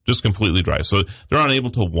dry. Just completely dry. So they're unable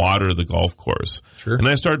to water the golf course. Sure. And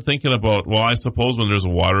I started thinking about, well, I suppose when there's a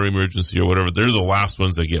water emergency or whatever, they're the last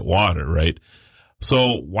ones that get water, right?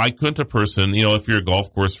 So why couldn't a person, if you're a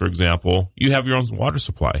golf course, for example, you have your own water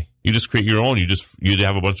supply. You just create your own. You'd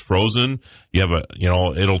have a bunch frozen. You have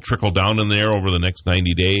it'll trickle down in there over the next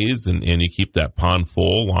 90 days and you keep that pond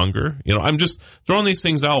full longer. I'm just throwing these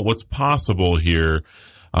things out. What's possible here,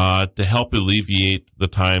 to help alleviate the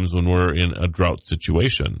times when we're in a drought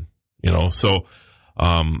situation, So,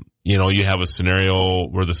 you have a scenario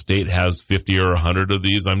where the state has 50 or 100 of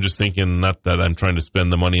these. I'm just thinking, not that I'm trying to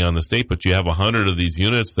spend the money on the state, but you have 100 of these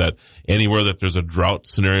units that anywhere that there's a drought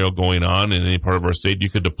scenario going on in any part of our state, you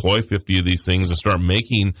could deploy 50 of these things and start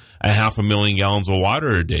making 500,000 gallons of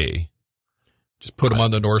water a day. Just put them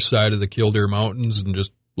on the north side of the Killdeer Mountains and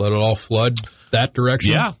just let it all flood that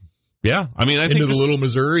direction. Yeah. I mean, I into think the Little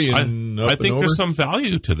Missouri and up I think and over. there's some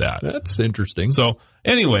value to that. That's interesting. So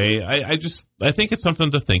anyway, I think it's something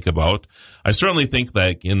to think about. I certainly think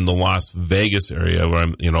that in the Las Vegas area where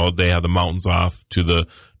they have the mountains off to the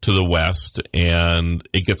west and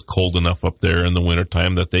it gets cold enough up there in the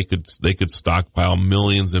wintertime that they could stockpile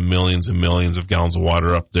millions and millions and millions of gallons of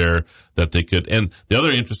water up there that they could. And the other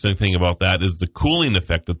interesting thing about that is the cooling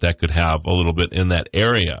effect that could have a little bit in that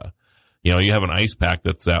area. You have an ice pack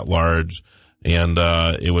that's that large, and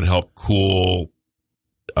it would help cool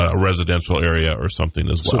a residential area or something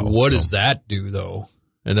as well. So what does that do, though?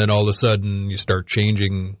 And then all of a sudden you start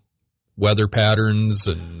changing weather patterns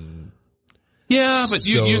and... Yeah, but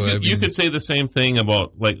you could say the same thing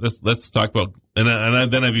about, like, let's talk about...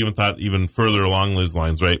 And then I've even thought even further along those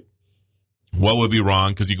lines, right? What would be wrong?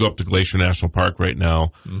 Because you go up to Glacier National Park right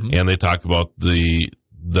now, and they talk about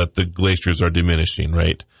that the glaciers are diminishing,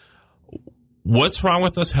 right? What's wrong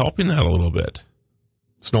with us helping that a little bit?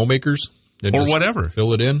 Snowmakers? Or whatever.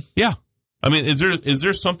 Fill it in? Yeah. I mean, is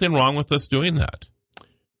there something wrong with us doing that?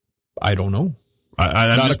 I don't know.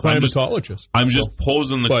 I'm not a climatologist. I'm just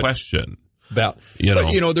posing the question. I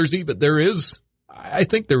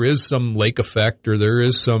think there is some lake effect, or there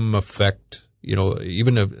is some effect,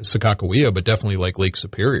 even of Sakakawea, but definitely like Lake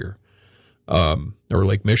Superior, or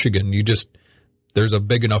Lake Michigan. There's a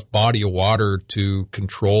big enough body of water to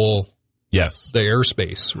control the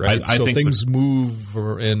airspace, right? I think things move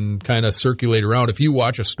and kind of circulate around. If you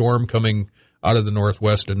watch a storm coming out of the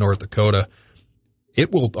northwest of North Dakota, it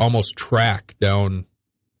will almost track down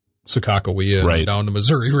Sakakawea and down the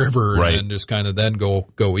Missouri River and then just kind of then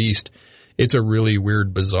go east. It's a really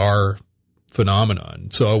weird, bizarre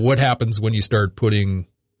phenomenon. So what happens when you start putting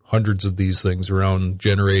hundreds of these things around,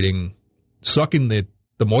 sucking the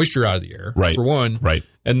moisture out of the air, for one,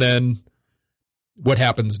 and then what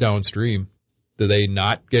happens downstream? Do they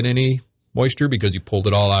not get any moisture because you pulled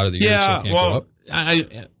it all out of the air so it can't go up?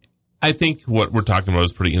 I think what we're talking about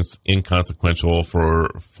is pretty inconsequential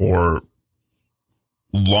for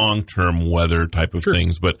long-term weather type of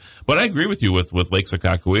things. But I agree with you with Lake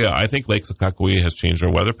Sakakawea. I think Lake Sakakawea has changed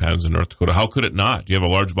our weather patterns in North Dakota. How could it not? You have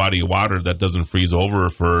a large body of water that doesn't freeze over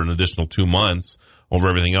for an additional 2 months over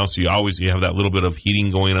everything else. You have that little bit of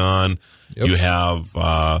heating going on. Yep. You have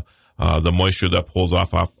the moisture that pulls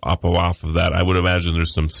off of that. I would imagine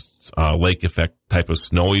there's some lake effect type of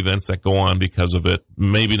snow events that go on because of it.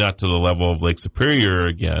 Maybe not to the level of Lake Superior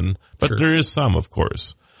again, but there is some, of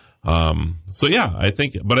course. I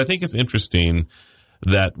think it's interesting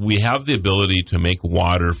that we have the ability to make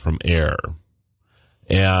water from air,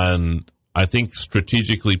 and I think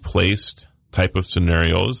strategically placed type of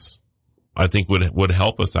scenarios, I think would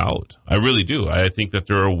help us out. I really do. I think that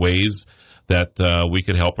there are ways that we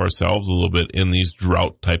could help ourselves a little bit in these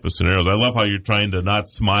drought type of scenarios. I love how you're trying to not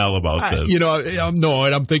smile about this.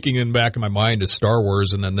 I'm thinking in the back of my mind is Star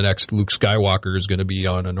Wars, and then the next Luke Skywalker is going to be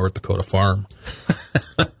on a North Dakota farm,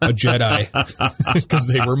 a Jedi, because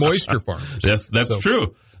they were moisture farmers. That's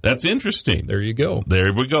true. That's interesting. There you go.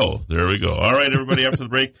 There we go. All right, everybody, after the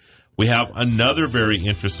break, we have another very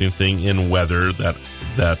interesting thing in weather that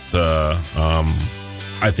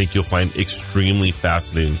I think you'll find extremely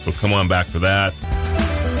fascinating. So come on back for that.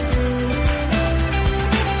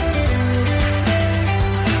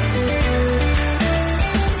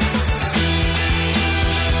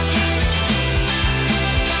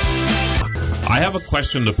 I have a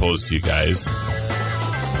question to pose to you guys.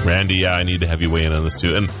 Randy, I need to have you weigh in on this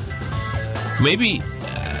too. And maybe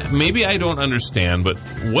I don't understand, but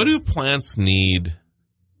what do plants need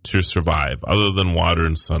to survive other than water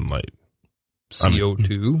and sunlight?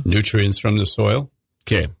 CO2. Nutrients from the soil.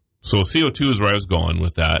 Okay. So CO2 is where I was going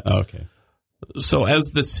with that. Okay. So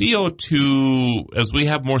as we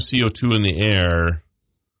have more CO2 in the air,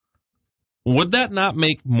 would that not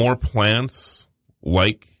make more plants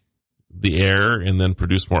like the air and then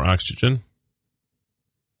produce more oxygen?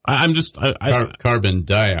 Carbon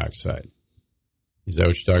dioxide. Is that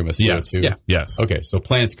what you're talking about? CO2? Yes. Yes. Okay, so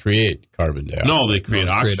plants create carbon dioxide. No, they create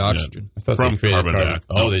oxygen. I thought from they created carbon dioxide.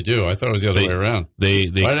 Oh, they do. I thought it was the other way around. Why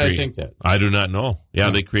did I think that? I do not know.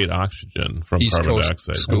 Yeah, they create oxygen from East carbon Coast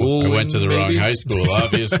dioxide. School, I went to the wrong high school,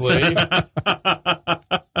 obviously.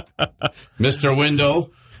 Mr.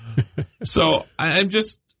 Wendell. So I'm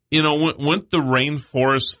just, wouldn't the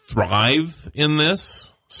rainforest thrive in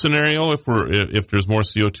this scenario if there's more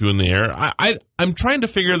CO2 in the air? I'm trying to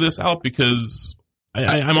figure this out because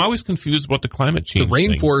I'm always confused about the climate change. The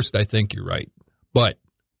rainforest, I think you're right. But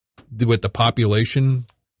with the population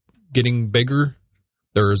getting bigger,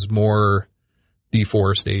 there's more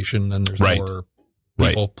deforestation and there's more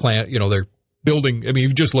people plant, they're building. I mean,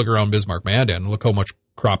 you just look around Bismarck, Mandan, look how much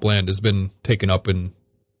cropland has been taken up in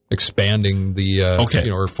expanding the,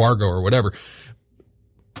 or Fargo or whatever.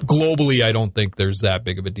 Globally, I don't think there's that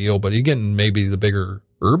big of a deal. But again, maybe the bigger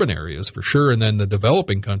urban areas for sure. And then the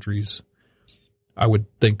developing countries, I would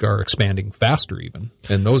think, are expanding faster even.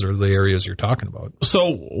 And those are the areas you're talking about.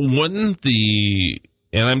 So wouldn't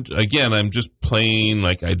I'm just playing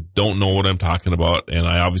like I don't know what I'm talking about, and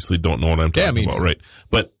I obviously don't know what I'm talking about, right?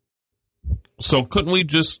 But so couldn't we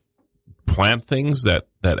just plant things that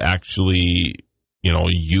actually,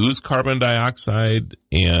 use carbon dioxide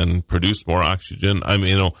and produce more oxygen? I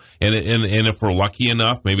mean, and if we're lucky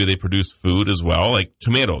enough, maybe they produce food as well, like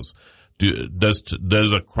tomatoes.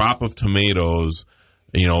 Does a crop of tomatoes,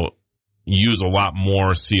 use a lot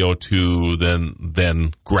more CO2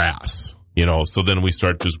 than grass? So then we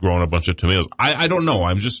start just growing a bunch of tomatoes. I don't know.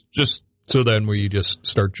 I'm just. So then we just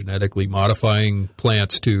start genetically modifying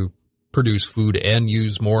plants to produce food and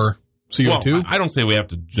use more CO2? Well, I don't say we have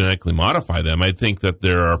to genetically modify them. I think that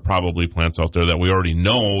there are probably plants out there that we already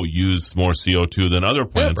know use more CO2 than other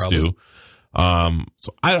plants do.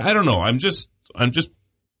 So I don't know.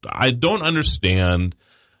 I don't understand,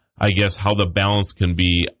 I guess, how the balance can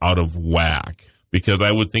be out of whack, because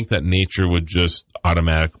I would think that nature would just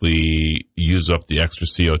automatically use up the extra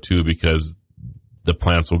CO2 because the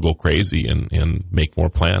plants will go crazy and make more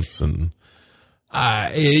plants. And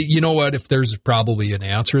you know what? If there's probably an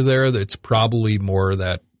answer there, it's probably more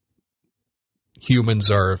that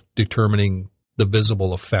humans are determining the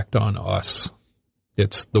visible effect on us.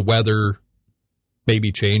 It's the weather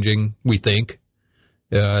maybe changing, we think.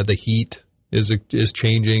 The heat is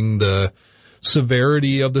changing, the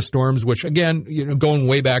severity of the storms, which again, going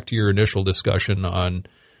way back to your initial discussion on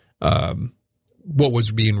what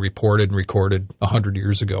was being reported and recorded 100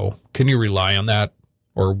 years ago. Can you rely on that?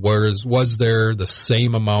 Or was there the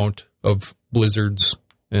same amount of blizzards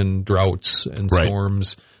and droughts and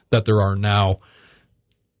storms that there are now?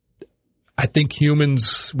 I think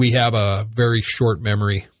humans, we have a very short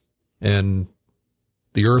memory, and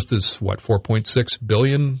the Earth is, 4.6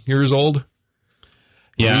 billion years old?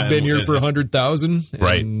 Yeah. We've been here for 100,000.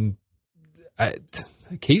 Right. And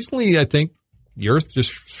occasionally, I think the Earth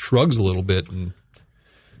just shrugs a little bit and,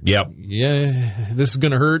 yeah, this is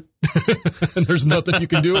going to hurt. And there's nothing you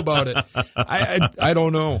can do about it. I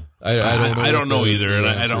don't know. I don't know either. And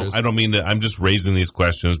I don't mean to, I'm just raising these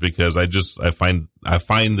questions because I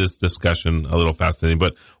find this discussion a little fascinating.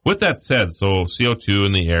 But with that said, so CO2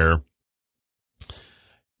 in the air,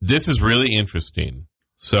 this is really interesting.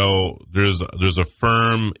 So there's a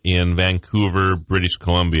firm in Vancouver, British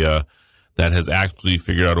Columbia, that has actually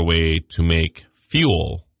figured out a way to make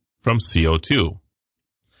fuel from CO2.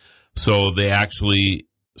 So they actually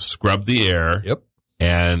scrub the air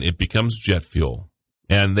and it becomes jet fuel.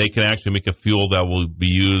 And they can actually make a fuel that will be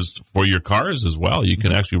used for your cars as well. You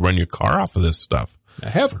can actually run your car off of this stuff. I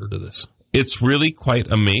have heard of this. It's really quite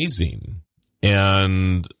amazing.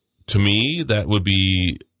 And to me, that would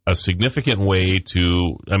be a significant way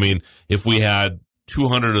to, I mean, if we had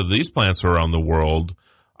 200 of these plants around the world,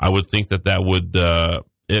 I would think that would,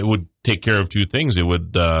 it would take care of two things. It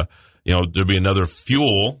would, there'd be another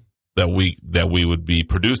fuel that we would be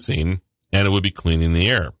producing, and it would be cleaning the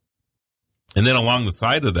air. And then along with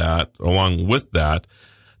that,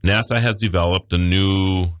 NASA has developed a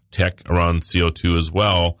new tech around CO2 as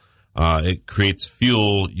well. It creates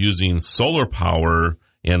fuel using solar power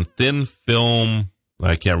and thin film.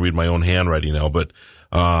 I can't read my own handwriting now, but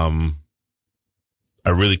I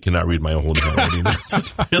really cannot read my own handwriting.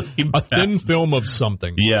 It's really bad. A thin film of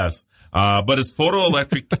something. Yes. But it's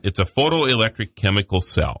photoelectric. It's a photoelectric chemical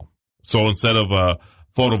cell. So instead of a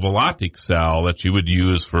photovoltaic cell that you would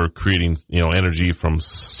use for creating, energy from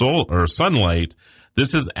sunlight,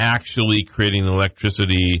 this is actually creating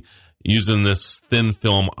electricity using this thin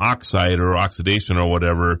film oxide or oxidation or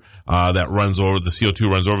whatever that runs over, the CO2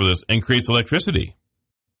 runs over this and creates electricity.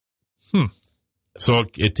 So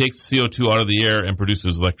it takes CO2 out of the air and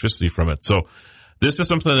produces electricity from it. So this is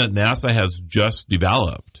something that NASA has just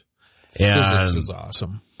developed. And physics is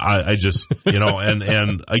awesome. I just,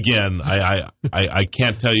 and again, I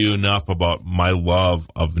can't tell you enough about my love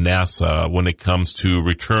of NASA when it comes to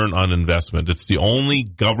return on investment. It's the only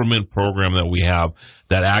government program that we have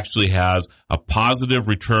that actually has a positive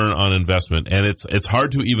return on investment. And it's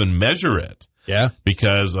hard to even measure it. Yeah.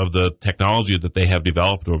 Because of the technology that they have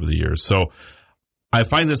developed over the years. So I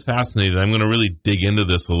find this fascinating. I'm going to really dig into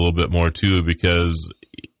this a little bit more too, because,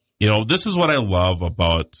 this is what I love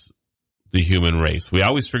about the human race. We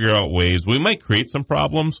always figure out ways. We might create some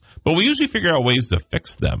problems, but we usually figure out ways to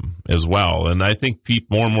fix them as well. And I think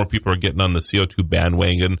more and more people are getting on the CO2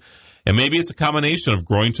 bandwagon. And maybe it's a combination of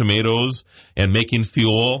growing tomatoes and making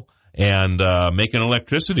fuel and making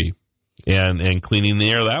electricity and cleaning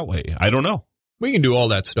the air that way. I don't know. We can do all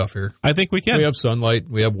that stuff here. I think we can. We have sunlight.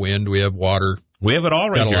 We have wind. We have water. We have it all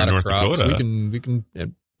right here in North Dakota. We can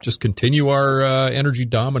just continue our energy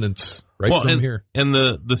dominance from here. And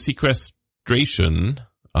the sequestration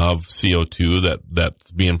of CO2 that's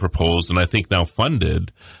being proposed and I think now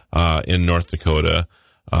funded in North Dakota.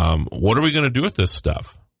 What are we going to do with this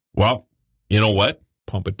stuff? Well, you know what?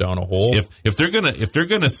 Pump it down a hole. If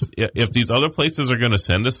these other places are gonna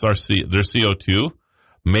send us their CO2,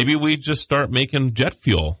 maybe we just start making jet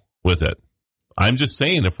fuel with it. I'm just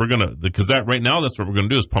saying, because that right now, that's what we're going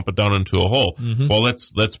to do is pump it down into a hole. Mm-hmm. Well,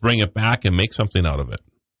 let's bring it back and make something out of it.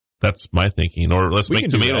 That's my thinking. Or let's make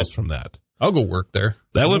tomatoes from that. I'll go work there.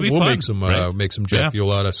 That would be fun. We'll make some jet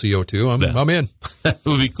fuel out of CO2. I'm in. That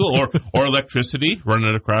would be cool. Or electricity, running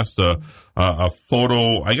it across a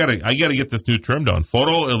photo. I gotta get this new term down.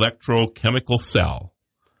 Photoelectrochemical cell.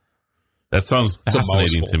 That sounds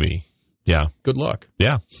fascinating to me. Yeah. Good luck.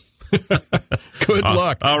 Yeah. Good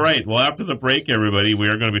luck. All right. Well, after the break, everybody, we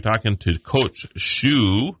are going to be talking to Coach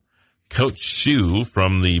Shu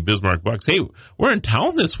from the Bismarck Bucks. Hey, we're in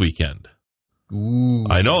town this weekend. Ooh.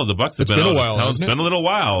 I know the Bucks have been a while. It's been a little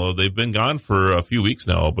while. They've been gone for a few weeks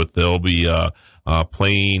now, but they'll be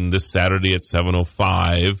playing this Saturday at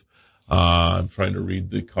 7:05. I'm trying to read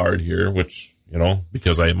the card here, which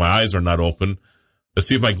because my eyes are not open. Let's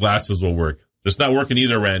see if my glasses will work. It's not working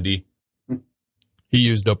either, Randy. He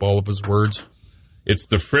used up all of his words. It's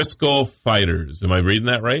the Frisco Fighters. Am I reading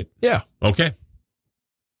that right? Yeah. Okay.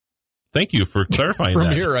 Thank you for clarifying From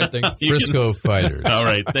that. here, I think. Frisco Fighters. All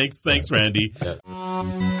right. Thanks, Randy. Yeah.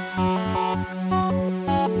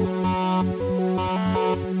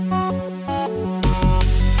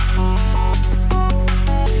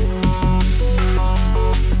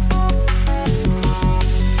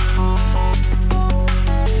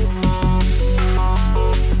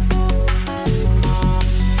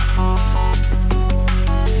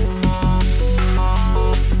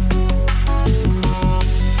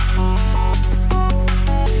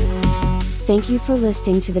 Thank you for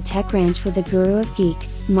listening to the Tech Ranch with the Guru of Geek,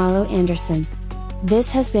 Marlo Anderson.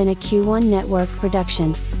 This has been a Q1 Network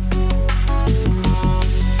production.